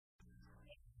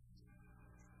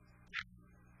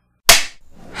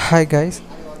Hi guys,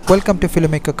 welcome to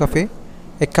Filmmaker Cafe,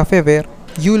 a cafe where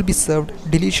you will be served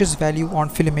delicious value on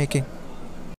filmmaking.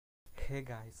 Hey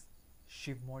guys,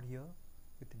 Shiv Mod here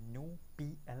with new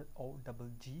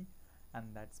PLOGG,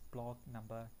 and that's blog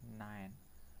number 9.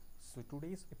 So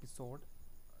today's episode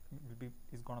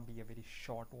is gonna be a very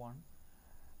short one.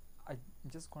 I'm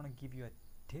just gonna give you a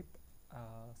tip,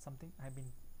 something I've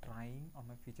been trying on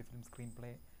my feature film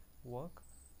screenplay work.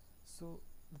 So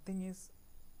the thing is,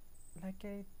 like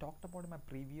I talked about in my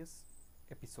previous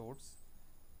episodes,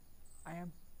 I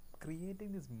am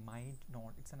creating this mind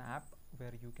node. It's an app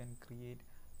where you can create,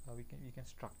 you can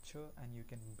structure and you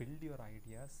can build your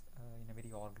ideas in a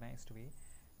very organized way.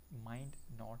 Mind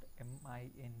Node,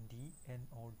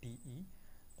 MINDNODE.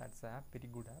 That's the app, very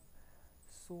good app.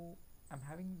 So I'm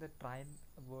having the trial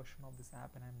version of this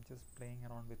app and I'm just playing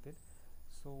around with it.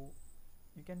 So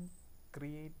you can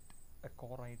create a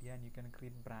core idea and you can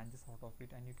create branches out of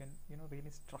it, and you can really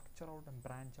structure out and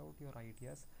branch out your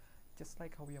ideas just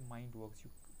like how your mind works. You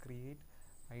create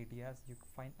ideas, you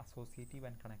find associative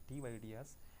and connective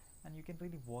ideas, and you can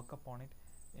really work upon it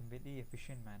in very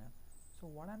efficient manner. So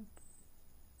I'm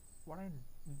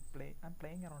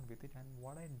playing around with it, and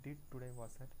what I did today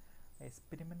was that I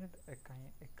experimented a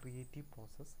creative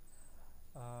process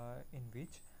in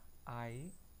which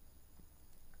I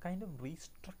kind of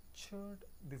restructured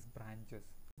these branches.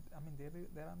 I mean,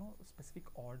 there are no specific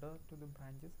order to the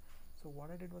branches. So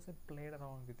what I did was I played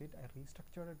around with it. I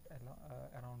restructured it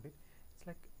around it. It's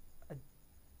like a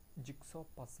jigsaw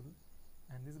puzzle,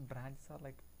 and these branches are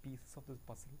like pieces of this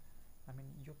puzzle. I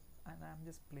mean, and I'm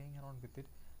just playing around with it.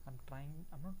 I'm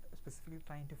not specifically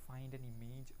trying to find an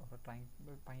image or trying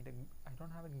to find a. I don't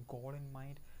have a goal in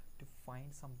mind to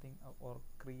find something or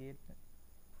create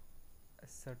a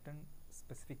certain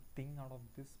specific thing out of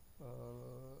this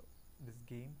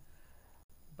game.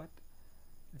 But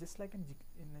just like in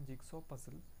a jigsaw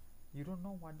puzzle, you don't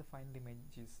know what the final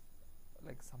image is.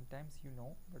 Like sometimes you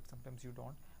know, but sometimes you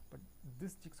don't. But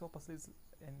this jigsaw puzzle is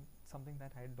in something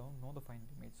that I don't know the final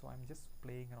image, so I'm just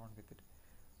playing around with it.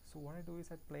 So what I do is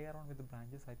I play around with the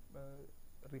branches. I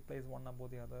replace one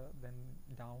above the other, then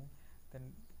down,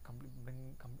 then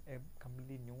bring a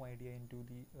completely new idea into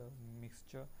the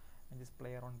mixture, and just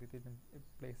play around with it and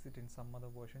place it in some other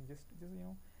version.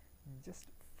 Just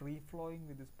free flowing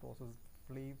with this process,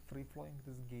 free flowing with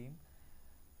this game.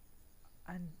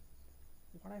 And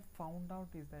what I found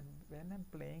out is that when I'm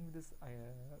playing this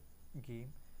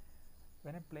game,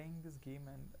 when I'm playing this game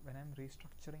and when I'm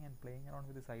restructuring and playing around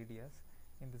with these ideas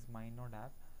in this MindNode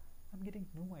app, I'm getting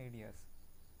new ideas.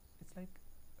 It's like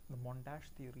the montage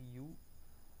theory. You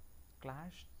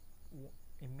clash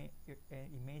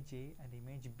image A and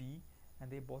image B, and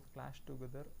they both clash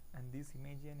together, and this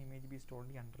image A and image B is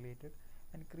totally unrelated,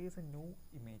 and it creates a new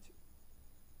image.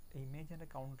 Image and a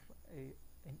counter,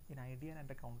 an idea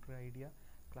and a counter idea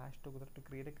clash together to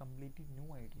create a completely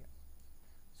new idea.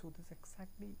 So this is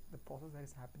exactly the process that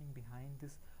is happening behind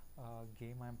this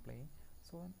game I'm playing.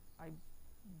 So I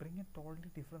bring a totally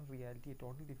different reality, a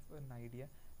totally different idea,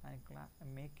 and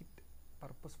make it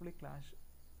purposefully clash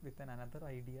with another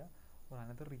idea or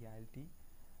another reality,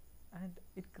 and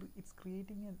it's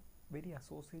creating a very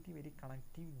associative, very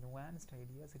connective, nuanced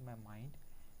ideas in my mind,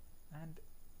 and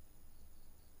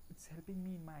it's helping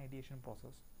me in my ideation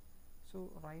process.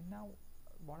 So right now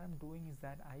what I'm doing is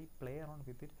that I play around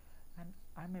with it, and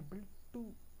I'm able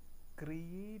to I'm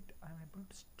able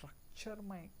to structure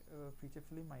my feature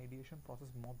film ideation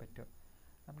process more better.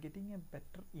 I'm getting a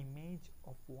better image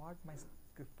of what my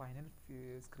final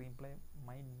screenplay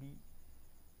might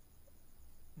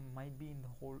be in the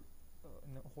whole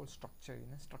structure,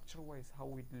 structure wise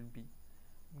how it will be.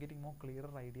 I'm getting more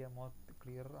clearer idea, more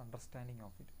clearer understanding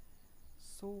of it.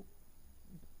 So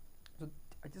so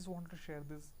I just wanted to share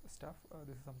this stuff.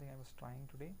 This is something I was trying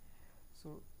today.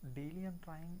 So daily I'm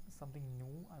trying something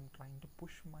new. I'm trying to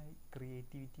push my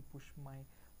creativity, push my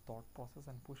thought process,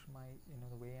 and push my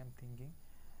the way I'm thinking,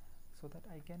 so that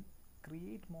I can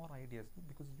create more ideas.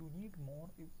 Because you need more.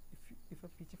 If a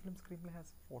feature film screenplay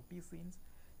has 40 scenes,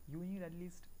 you need at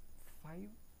least 5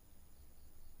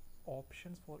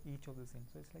 options for each of the scenes.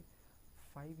 So it's like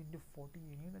 5 into 40.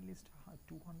 You need at least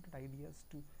 200 ideas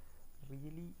to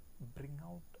really bring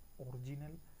out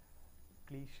original,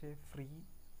 cliche free,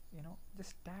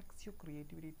 just tax your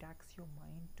creativity, tax your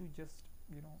mind to just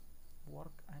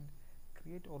work and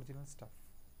create original stuff.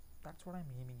 That's what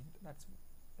I'm aiming at.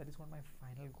 That is what my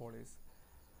final goal is.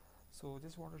 So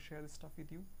just want to share this stuff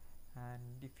with you,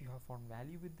 and if you have found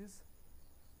value with this,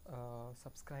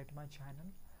 subscribe to my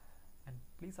channel, and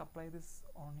please apply this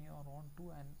on your own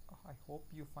too, and I hope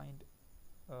you find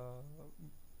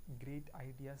great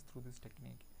ideas through this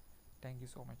technique. Thank you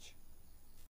so much.